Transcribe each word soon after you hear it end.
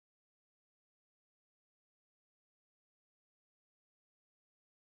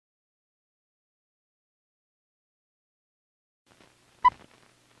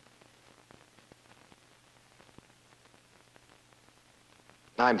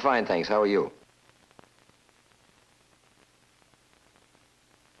I'm fine, thanks. How are you?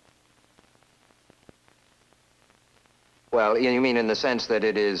 Well, you mean in the sense that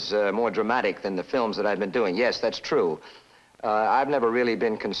it is more dramatic than the films that I've been doing. Yes, that's true. I've never really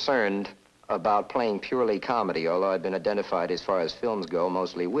been concerned about playing purely comedy, although I've been identified as far as films go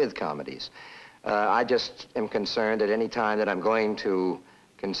mostly with comedies. I just am concerned at any time that I'm going to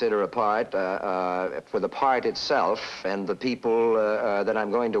consider a part for the part itself and the people that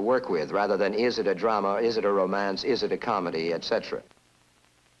I'm going to work with, rather than is it a drama, is it a romance, is it a comedy, etc.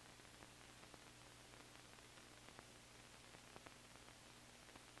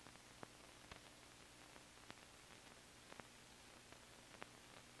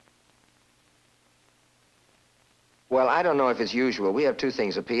 Well, I don't know if it's usual. We have two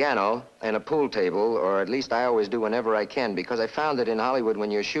things, a piano and a pool table, or at least I always do whenever I can, because I found that in Hollywood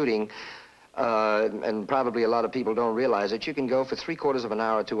when you're shooting, and probably a lot of people don't realize it, you can go for 3/4 of an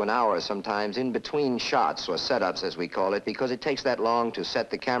hour to an hour sometimes in between shots, or setups as we call it, because it takes that long to set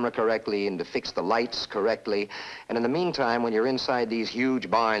the camera correctly and to fix the lights correctly. And in the meantime, when you're inside these huge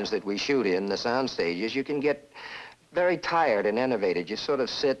barns that we shoot in, the sound stages, you can get very tired and enervated. You sort of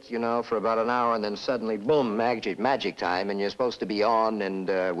sit, you know, for about an hour and then suddenly, boom, magic time, and you're supposed to be on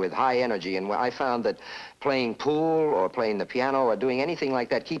and with high energy. And I found that playing pool or playing the piano or doing anything like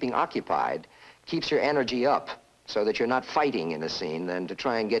that, keeping occupied, keeps your energy up so that you're not fighting in a scene, and to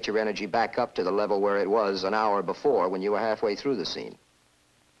try and get your energy back up to the level where it was an hour before when you were halfway through the scene.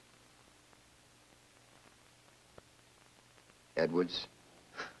 Edwards?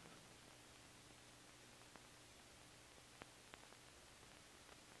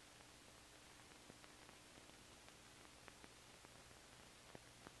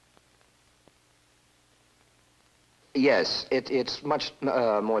 Yes, it's much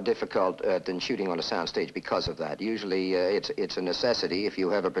more difficult than shooting on a soundstage because of that. Usually, it's a necessity if you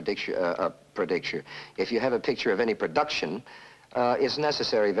have if you have a picture of any production. It's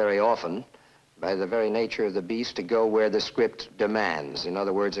necessary very often, by the very nature of the beast, to go where the script demands. In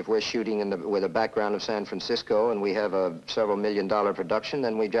other words, if we're shooting with a background of San Francisco and we have a several $1 million production,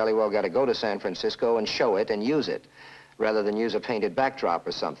 then we jolly well got to go to San Francisco and show it and use it, rather than use a painted backdrop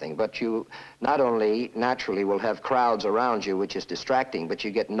or something. But you not only naturally will have crowds around you, which is distracting, but you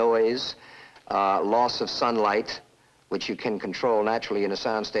get noise, loss of sunlight, which you can control naturally in a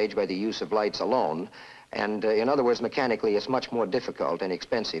soundstage by the use of lights alone. And in other words, mechanically, it's much more difficult and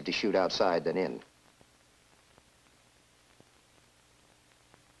expensive to shoot outside than in.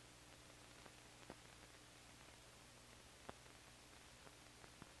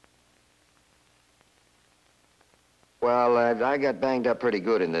 Well, I got banged up pretty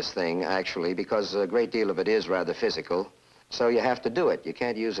good in this thing, actually, because a great deal of it is rather physical. So you have to do it. You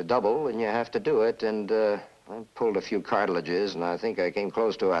can't use a double, and you have to do it. And I pulled a few cartilages, and I think I came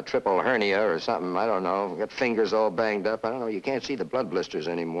close to a triple hernia or something. I don't know. Got fingers all banged up. I don't know. You can't see the blood blisters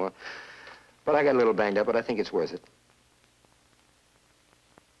anymore. But I got a little banged up, but I think it's worth it.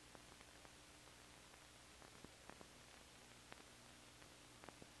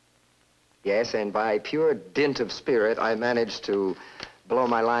 Yes, and by pure dint of spirit, I managed to blow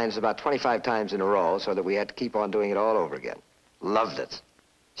my lines about 25 times in a row so that we had to keep on doing it all over again. Loved it.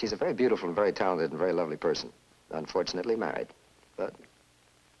 She's a very beautiful and very talented and very lovely person. Unfortunately married, but...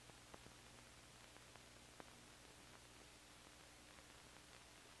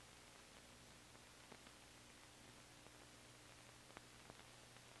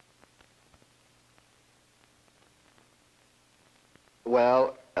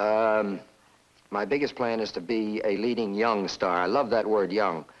 Well, my biggest plan is to be a leading young star. I love that word,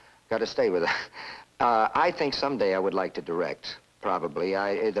 young. Got to stay with it. I think someday I would like to direct, probably.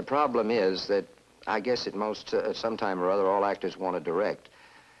 The problem is that I guess at most, sometime or other, all actors want to direct.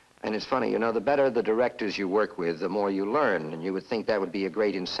 And it's funny, you know, the better the directors you work with, the more you learn. And you would think that would be a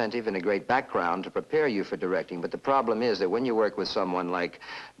great incentive and a great background to prepare you for directing. But the problem is that when you work with someone like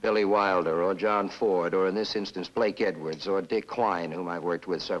Billy Wilder or John Ford, or in this instance, Blake Edwards or Dick Quine, whom I've worked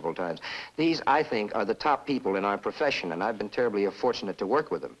with several times, these, I think, are the top people in our profession, and I've been terribly fortunate to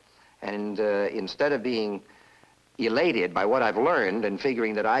work with them. And instead of being elated by what I've learned and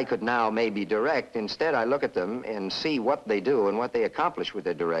figuring that I could now maybe direct, instead I look at them and see what they do and what they accomplish with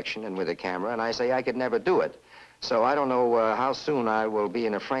their direction and with the camera, and I say I could never do it. So I don't know how soon I will be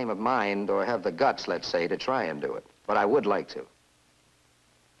in a frame of mind or have the guts, let's say, to try and do it. But I would like to.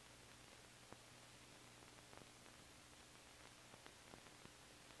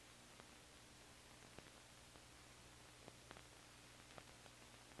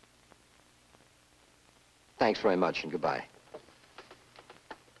 Thanks very much, and goodbye.